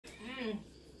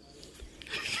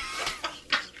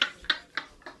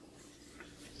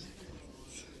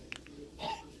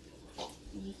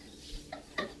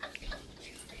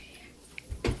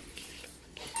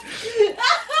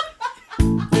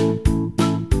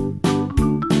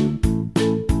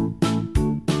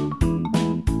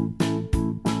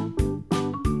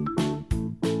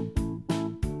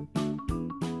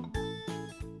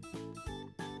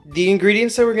The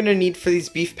ingredients that we're going to need for these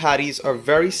beef patties are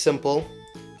very simple.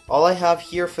 All I have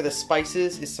here for the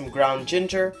spices is some ground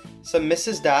ginger, some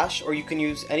Mrs. Dash, or you can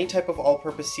use any type of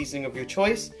all-purpose seasoning of your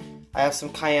choice. I have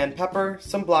some cayenne pepper,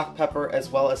 some black pepper, as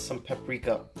well as some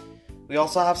paprika. We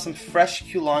also have some fresh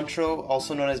culantro,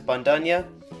 also known as bandanya.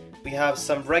 We have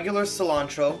some regular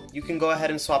cilantro. You can go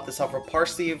ahead and swap this out for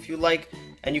parsley if you like,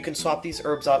 and you can swap these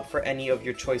herbs out for any of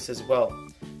your choice as well.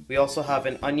 We also have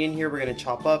an onion here we're going to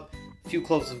chop up, a few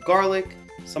cloves of garlic,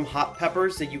 some hot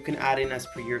peppers that you can add in as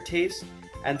per your taste.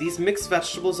 And these mixed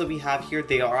vegetables that we have here,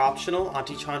 they are optional.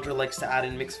 Auntie Chandra likes to add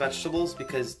in mixed vegetables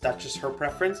because that's just her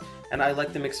preference, and I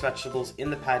like the mixed vegetables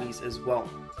in the patties as well.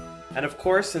 And of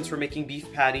course, since we're making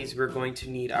beef patties, we're going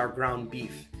to need our ground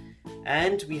beef.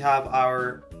 And we have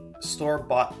our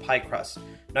store-bought pie crust.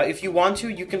 Now if you want to,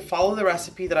 you can follow the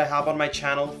recipe that I have on my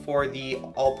channel for the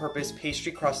all-purpose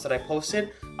pastry crust that I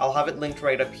posted. I'll have it linked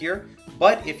right up here.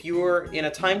 But if you are in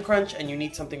a time crunch and you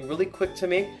need something really quick to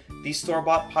make, these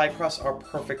store-bought pie crusts are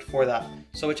perfect for that.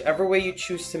 So whichever way you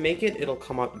choose to make it, it'll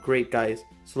come out great, guys.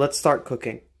 So let's start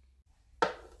cooking.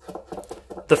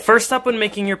 The first step when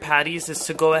making your patties is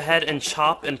to go ahead and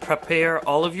chop and prepare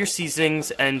all of your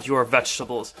seasonings and your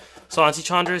vegetables. So Auntie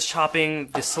Chandra is chopping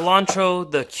the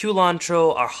cilantro, the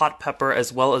culantro, our hot pepper,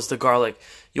 as well as the garlic.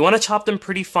 You want to chop them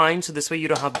pretty fine so this way you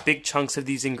don't have big chunks of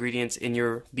these ingredients in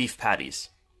your beef patties.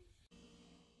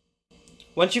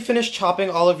 Once you finish chopping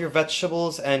all of your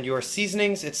vegetables and your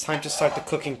seasonings, it's time to start the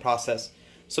cooking process.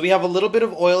 So we have a little bit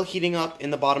of oil heating up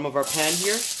in the bottom of our pan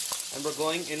here, and we're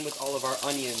going in with all of our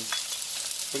onions.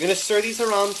 We're going to stir these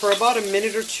around for about a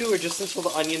minute or two, or just until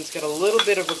the onions get a little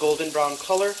bit of a golden brown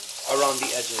color around the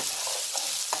edges.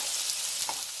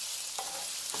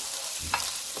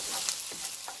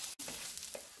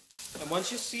 And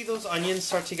once you see those onions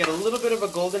start to get a little bit of a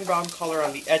golden brown color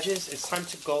on the edges, it's time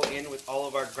to go in with all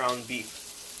of our ground beef.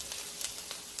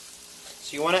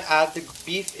 So you want to add the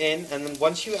beef in, and then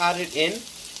once you add it in,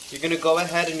 you're going to go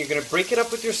ahead and you're going to break it up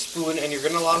with your spoon, and you're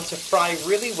going to allow it to fry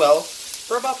really well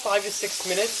for about 5 to 6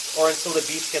 minutes, or until the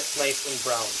beef gets nice and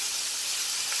brown.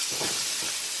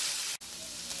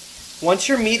 Once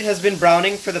your meat has been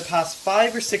browning for the past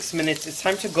 5 or 6 minutes, it's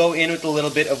time to go in with a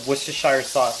little bit of Worcestershire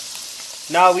sauce.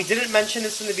 Now, we didn't mention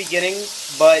this in the beginning,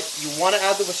 but you want to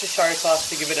add the Worcestershire sauce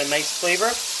to give it a nice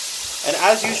flavor. And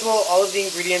as usual, all of the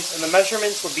ingredients and the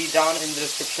measurements will be down in the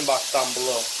description box down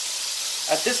below.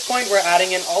 At this point, we're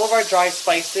adding in all of our dry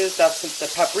spices. That's the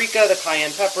paprika, the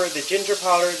cayenne pepper, the ginger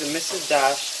powder, the Mrs.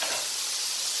 Dash,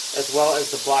 as well as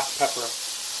the black pepper.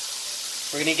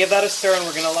 We're going to give that a stir, and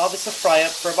we're going to allow this to fry up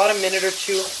for about a minute or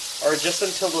two, or just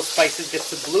until those spices get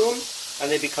to bloom and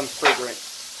they become fragrant.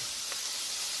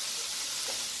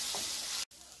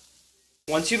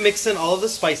 Once you mix in all of the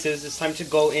spices, it's time to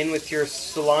go in with your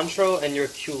cilantro and your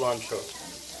culantro,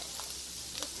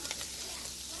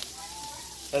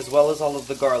 as well as all of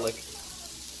the garlic.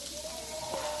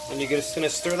 And you're just going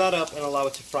to stir that up and allow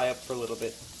it to fry up for a little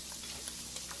bit.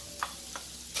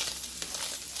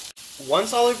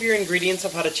 Once all of your ingredients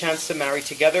have had a chance to marry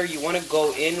together, you want to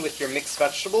go in with your mixed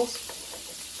vegetables.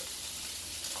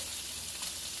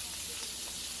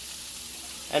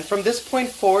 And from this point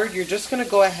forward, you're just going to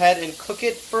go ahead and cook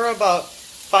it for about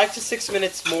 5 to 6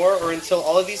 minutes more, or until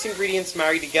all of these ingredients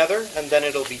marry together, and then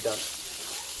it'll be done.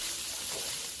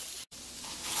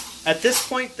 At this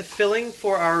point, the filling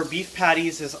for our beef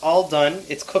patties is all done.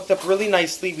 It's cooked up really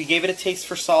nicely. We gave it a taste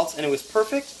for salt, and it was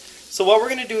perfect. So what we're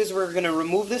going to do is we're going to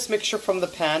remove this mixture from the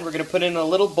pan. We're going to put it in a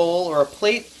little bowl or a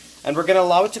plate, and we're going to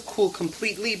allow it to cool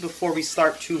completely before we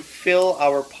start to fill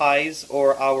our pies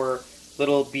or our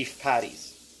little beef patties.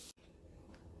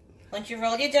 Once you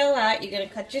roll your dough out, you're going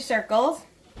to cut your circles,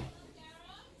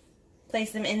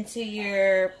 place them into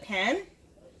your pan.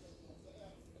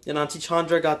 And Auntie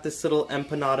Chandra got this little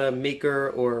empanada maker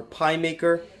or pie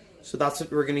maker, so that's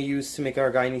what we're going to use to make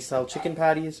our Guyanese style chicken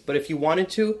patties. But if you wanted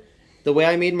to, the way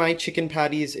I made my chicken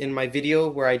patties in my video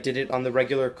where I did it on the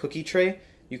regular cookie tray,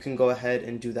 you can go ahead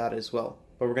and do that as well.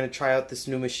 But we're going to try out this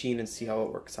new machine and see how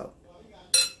it works out.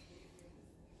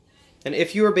 And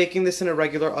if you were baking this in a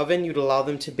regular oven, you'd allow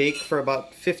them to bake for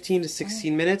about 15 to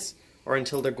 16 minutes, or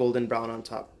until they're golden brown on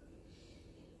top.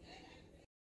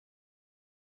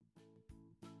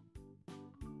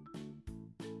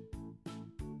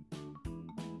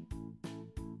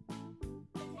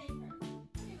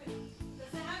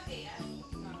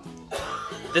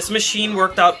 This machine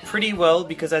worked out pretty well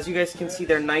because, as you guys can see,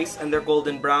 they're nice and they're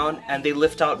golden brown and they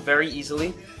lift out very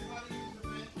easily.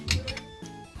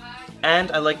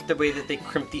 And I like the way that they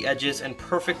crimped the edges and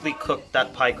perfectly cooked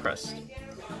that pie crust.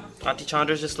 Auntie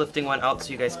Chandra's just lifting one out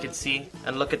so you guys can see.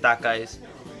 And look at that, guys.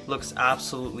 Looks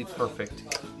absolutely perfect.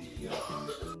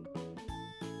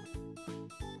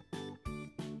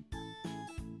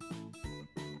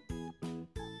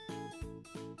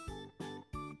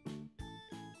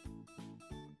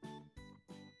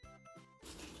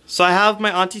 So I have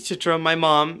my Auntie Chitra, my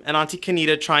mom, and Auntie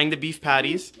Kanita trying the beef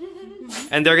patties.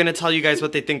 And they're gonna tell you guys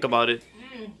what they think about it.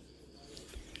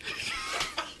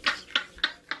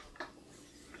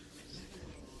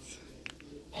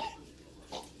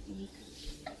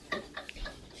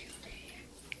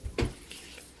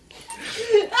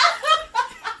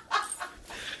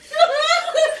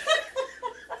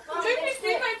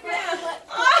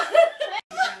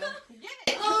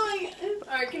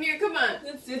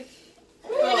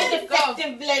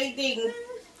 Bloody thing.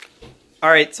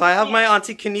 Alright, so I have my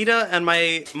Auntie Kanita and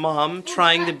my mom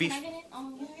trying the beef.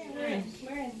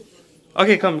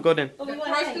 Okay, come, go then. The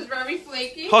crust is very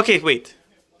flaky. Okay, wait.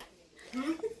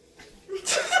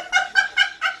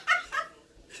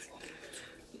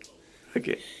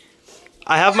 Okay.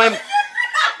 I have my...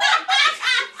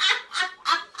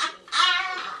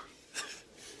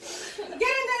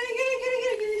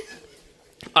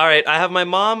 Alright, I have my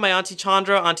mom, my Auntie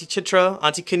Chandra, Auntie Chitra,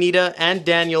 Auntie Kanita, and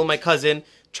Daniel, my cousin,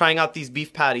 trying out these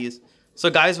beef patties. So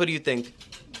guys, what do you think?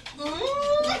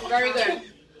 Very good.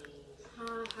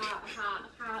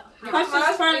 The crust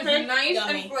is nice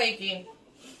and flaky.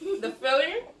 The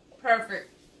filling, perfect.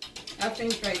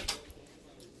 Everything's great.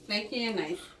 Flaky and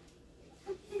nice.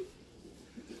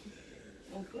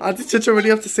 Auntie Chitra, what do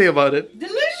you have to say about it?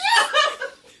 Delicious!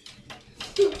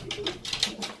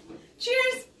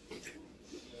 Cheers!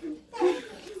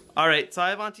 Alright, so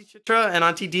I have Auntie Chitra and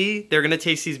Auntie D. They're gonna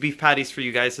taste these beef patties for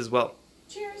you guys as well.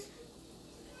 Cheers!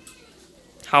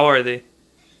 How are they?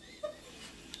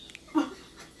 You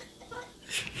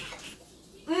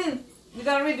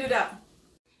gotta redo that.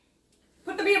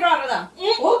 Put the beer bottle down.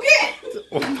 Okay!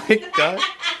 Oh my god.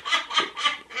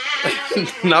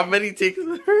 Not many takes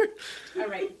of her.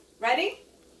 Alright, ready?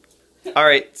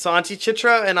 Alright, so Auntie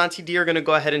Chitra and Auntie D are gonna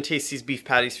go ahead and taste these beef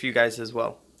patties for you guys as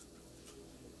well.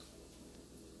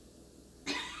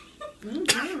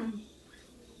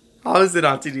 How is it,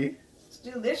 Auntie D? It's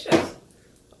delicious.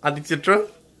 Auntie Chitra?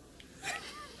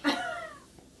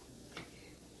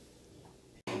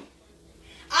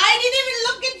 I didn't even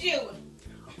look at you.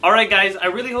 Alright guys, I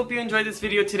really hope you enjoyed this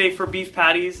video today for beef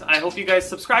patties. I hope you guys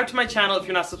subscribe to my channel if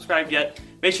you're not subscribed yet.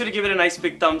 Make sure to give it a nice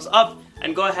big thumbs up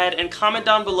and go ahead and comment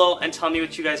down below and tell me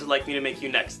what you guys would like me to make you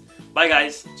next. Bye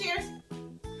guys. Cheers.